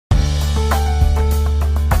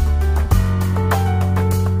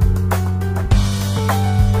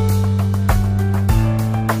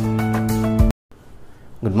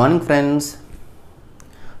Good morning friends.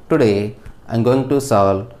 Today I am going to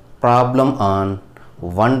solve problem on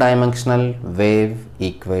one-dimensional wave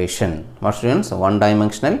equation. What students?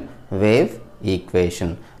 One-dimensional wave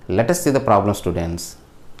equation. Let us see the problem, students.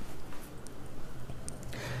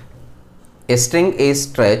 A string is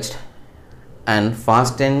stretched and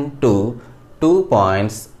fastened to 2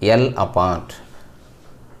 points L apart.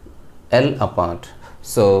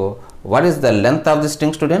 So what is the length of the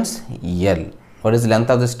string, students? L. What is the length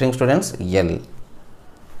of the string, students? L.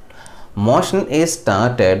 Motion is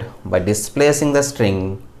started by displacing the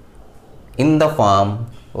string in the form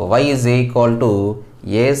y is equal to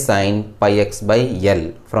a sin pi x by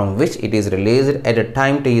L, from which it is released at a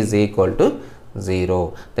time t is equal to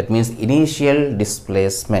 0. That means initial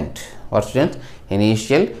displacement. What, students?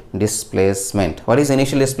 Initial displacement. What is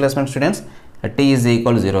initial displacement, students? T is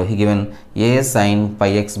equal to 0. He given a sin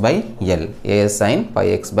pi x by L. A sin pi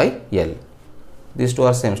x by L. These two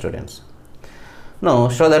are same, students. Now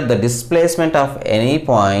show that the displacement of any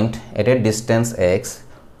point at a distance x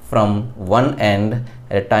from one end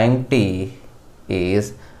at a time t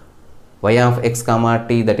is y of x comma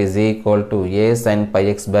t, that is equal to a sin pi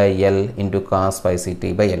x by L into cos pi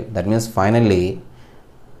ct by L. That means finally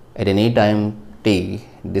at any time t,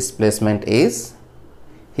 displacement is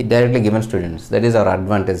directly given, students. That is our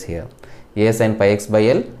advantage here. A sin pi x by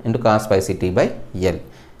L into cos pi ct by L.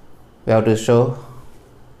 We have to show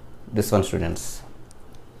this one, students.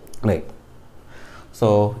 Right.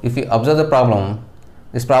 So if you observe the problem,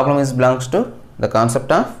 this problem belongs to the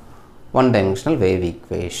concept of one-dimensional wave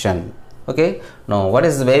equation. Okay. Now what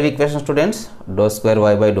is the wave equation, students? Dou square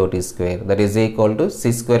y by dou t square, that is equal to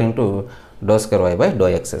c square into dou square y by dou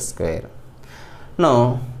x square.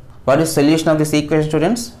 Now what is solution of this equation,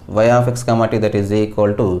 students? Y of x comma t, that is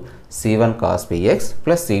equal to c1 cos px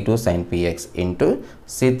plus c2 sin px into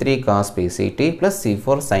c3 cos pct plus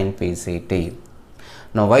c4 sin pct.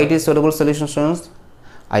 Now why it is suitable solution, students?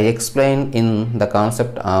 I explained in the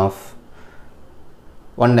concept of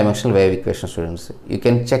one-dimensional wave equation, students. You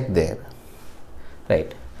can check there.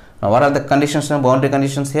 Right. Now what are the conditions and boundary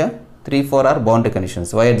conditions here? 3, 4 are boundary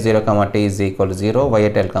conditions. Y at 0 comma t is equal to 0. Y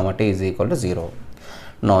at L comma t is equal to 0.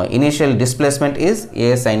 Now initial displacement is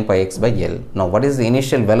a sin pi x by L. Now what is the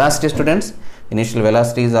initial velocity, students? Initial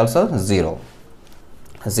velocity is also 0.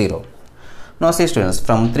 Now see, students,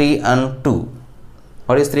 from 3 and 2.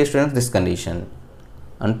 What is 3, students? This condition.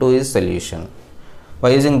 And 2 is solution.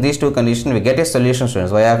 By using these two conditions, we get a solution,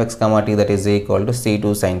 students. Y of x comma t, that is equal to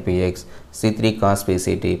c2 sin px, c3 cos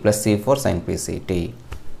pct plus c4 sin pct.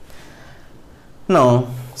 Now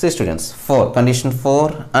see, students, condition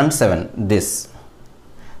 4 and 7, this.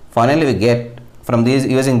 Finally we get from these,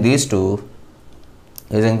 using these two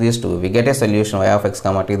we get a solution y of x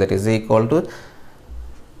comma t, that is equal to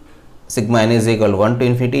sigma n is equal to 1 to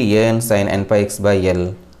infinity a n sin n pi x by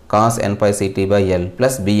L cos n pi ct by L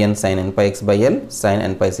plus b n sin n pi x by L sin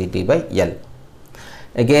n pi ct by L.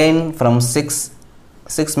 Again from 6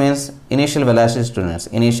 means initial velocity, students.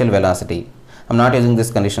 Initial velocity. I am not using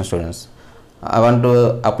this condition, students. I want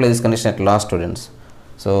to apply this condition at last, students.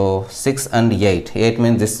 So 6 and 8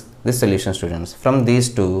 means this solution, students. From these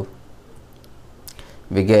two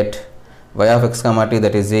we get y of x comma t,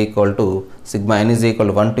 that is equal to sigma n is equal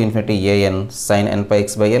to 1 to infinity a n sin n pi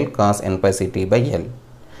x by L cos n pi ct by L.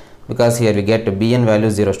 Because here we get bn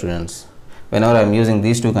value 0, students. Whenever I am using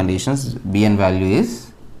these two conditions, bn value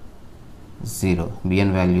is 0.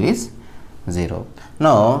 Bn value is 0.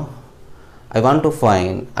 Now I want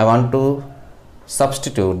to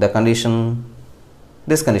substitute the condition,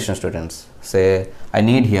 this condition, students. Say I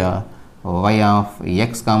need here y of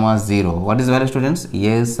x comma 0. What is value, students?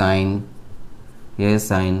 A sin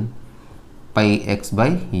pi x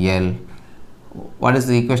by L. What is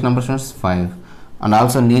the equation number, students? 5. And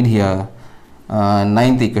also need here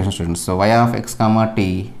 9th equation, students. So y of x comma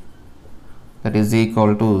t, that is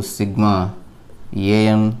equal to sigma a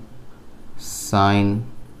n sin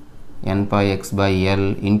n pi x by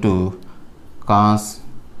L into cos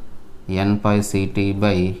n pi ct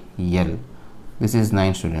by L. This is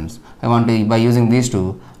 9, students. By using these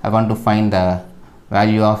two, I want to find the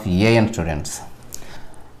value of a n, students.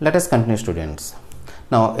 Let us continue, students.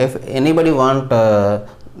 Now if anybody want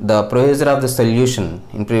the procedure of the solution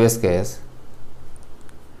in previous case,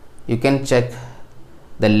 you can check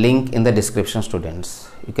the link in the description, students.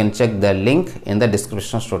 You can check the link in the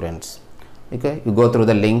description, students. Okay, you go through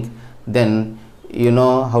the link, then you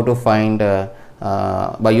know how to find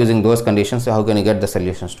by using those conditions, how can you get the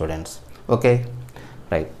solution, students. Okay,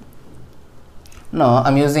 right. Now I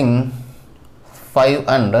am using 5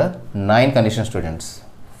 and 9 condition, students.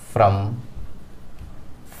 From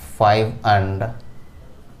 5 and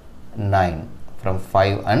 9. From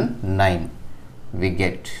 5 and 9 we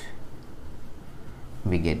get.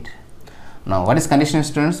 Now what is condition,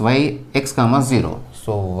 students? Y x comma 0.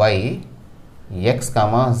 So y x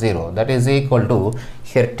comma 0, that is equal to,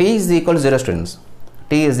 here t is equal to 0, students.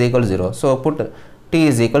 T is equal to 0. So put t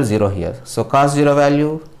is equal to 0 here. So cos 0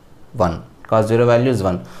 value 1. Cos 0 value is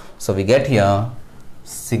 1. So we get here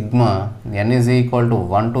sigma n is equal to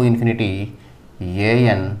 1 to infinity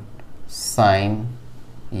an sin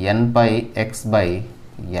n pi x by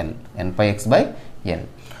l. N pi x by l.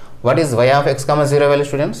 What is y of x comma 0 value,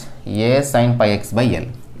 students? A sin pi x by l.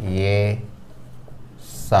 A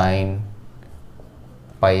sin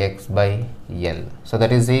pi x by l. So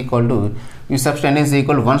that is equal to, you substitute n is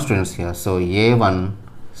equal to 1, students, here. So a1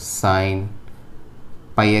 sin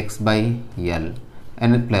pi x by l,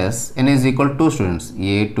 and plus n is equal to 2, students.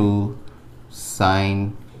 A2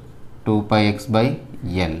 sin 2 pi x by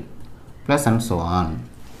l, plus and so on.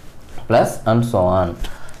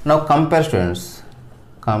 Now compare, students.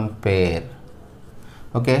 Compare.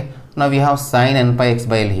 Okay. Now we have sin n pi x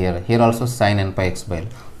by l here. Here also sin n pi x by l.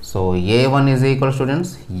 So a1 is equal,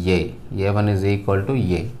 students, a1 is equal to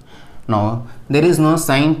a. Now there is no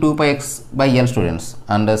sin 2 pi x by l, students,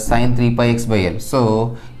 and sin 3 pi x by l.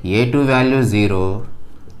 So a2 value is 0.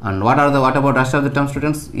 And what about rest of the terms,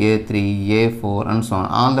 students? A3, A4 and so on.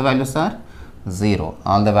 All the values are 0.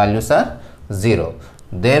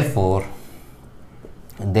 Therefore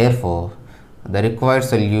the required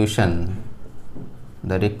solution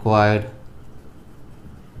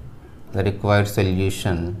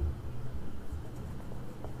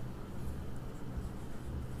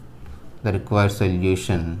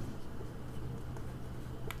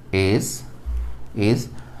is,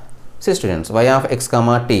 see, students, y of x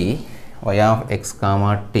comma t,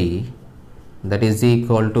 that is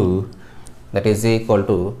equal to,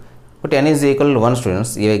 put n is equal to 1,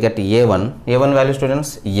 students. You get a1 value,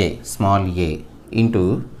 students, a, small a,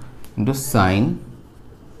 into sin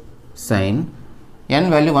n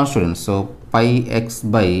value 1, students. So pi x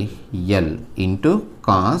by l into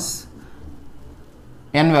cos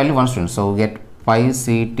n value 1, students. So we get pi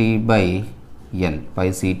ct by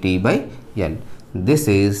l. This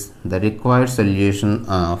is the required solution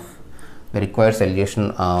of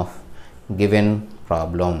given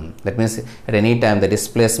problem. That means at any time the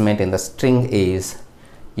displacement in the string is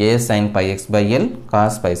a sin pi x by l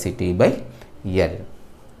cos pi ct by l.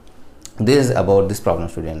 This is about this problem,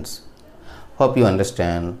 students. Hope you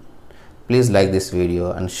understand. Please like this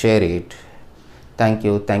video and share it. Thank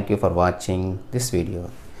you for watching this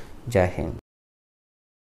video. Jai Hind.